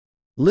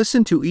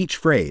Listen to each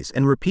phrase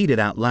and repeat it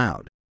out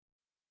loud.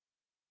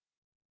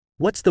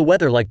 What's the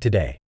weather like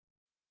today?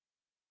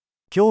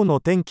 今日の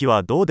天気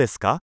はどうです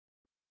か？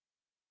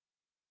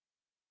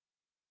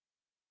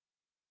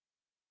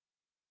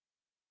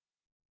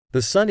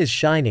 The sun is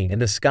shining and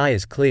the sky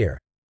is clear.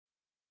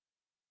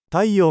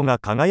 太陽が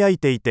輝い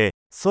ていて、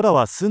空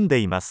は澄んで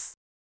います。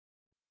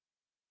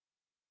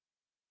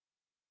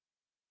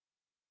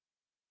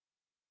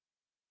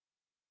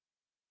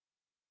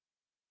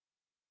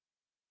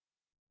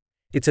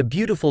It's a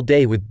beautiful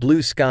day with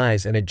blue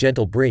skies and a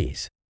gentle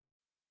breeze.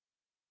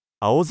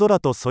 青空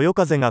とそよ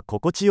風が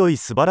心地よい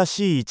素晴ら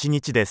しい一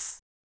日で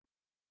す。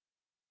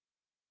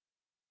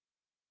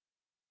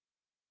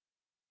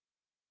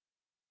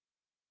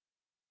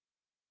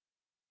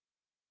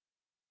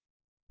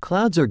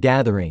Clouds are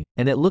gathering,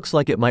 and it looks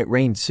like it might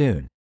rain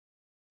soon.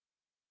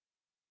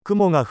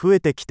 雲が増え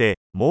てきて、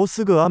もう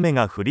すぐ雨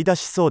が降り出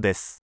しそうで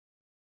す。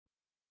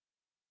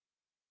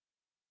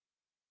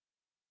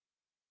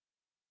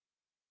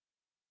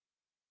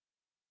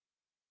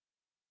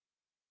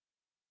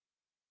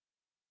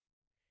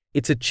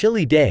It's a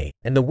chilly day,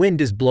 and the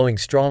wind is blowing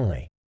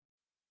strongly.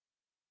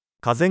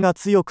 風が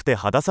強くて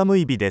肌寒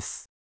い日で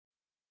す。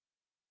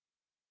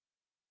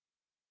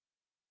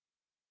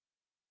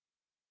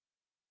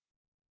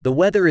The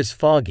weather is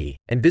foggy,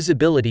 and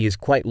visibility is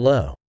quite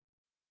low.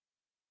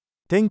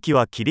 天気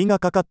は霧が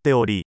かかって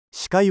おり、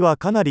視界は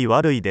かなり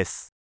悪いで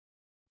す。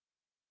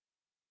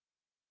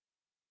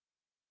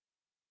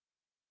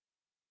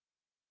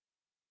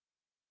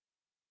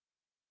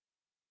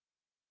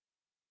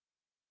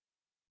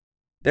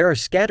There are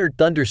scattered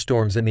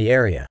thunderstorms in the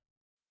area.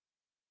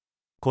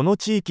 この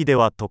地域で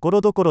は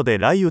所々で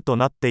雷雨と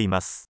なってい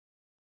ます。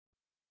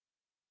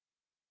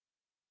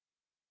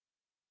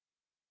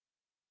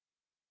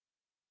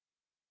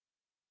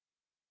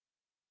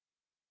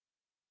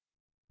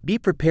Be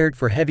prepared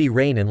for heavy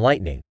rain and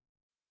lightning.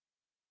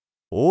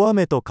 大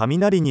雨と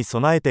雷に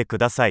備えてく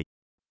ださい。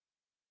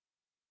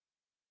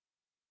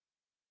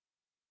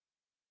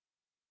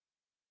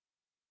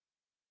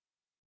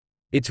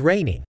It's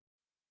raining.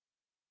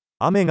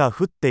 雨が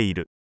降ってい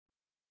る。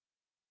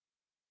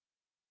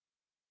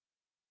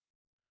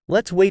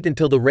Let's wait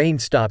until the rain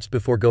stops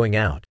before going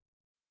out.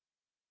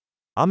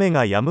 雨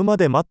が止むま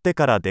で待って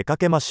から出か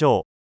けまし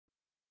ょ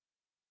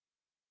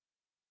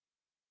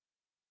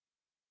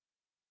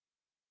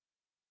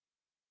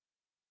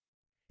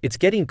う。It's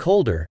getting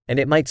colder, and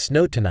it might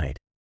snow tonight.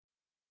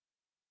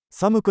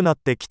 寒くなっ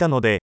てきたの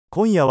で、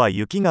今夜は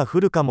雪が降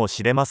るかも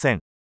しれません。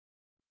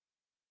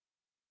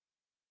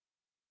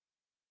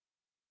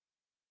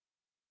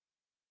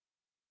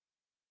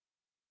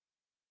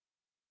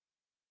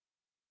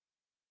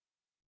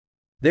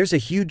There's a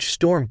huge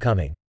storm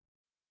coming.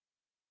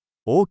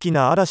 大き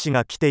な嵐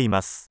が来てい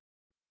ます。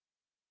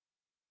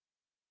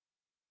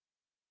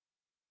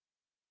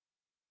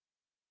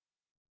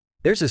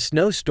There's a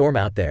snowstorm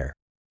out there.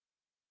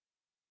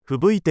 吹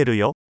雪いてる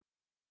よ。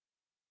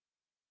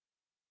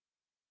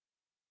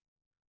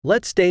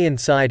Let's stay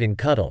inside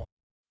and cuddle.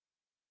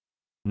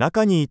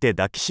 中にいて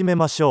抱きしめ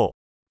ましょ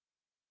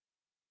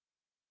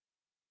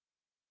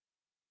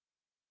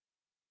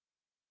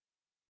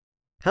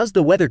う。How's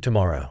the weather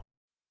tomorrow?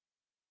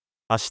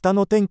 明日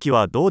の天気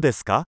はどうで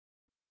すか？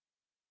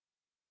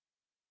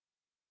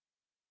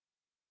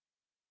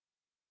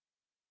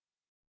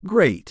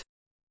 Great!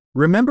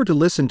 Remember to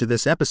listen to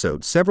this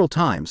episode several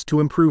times to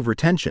improve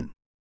retention.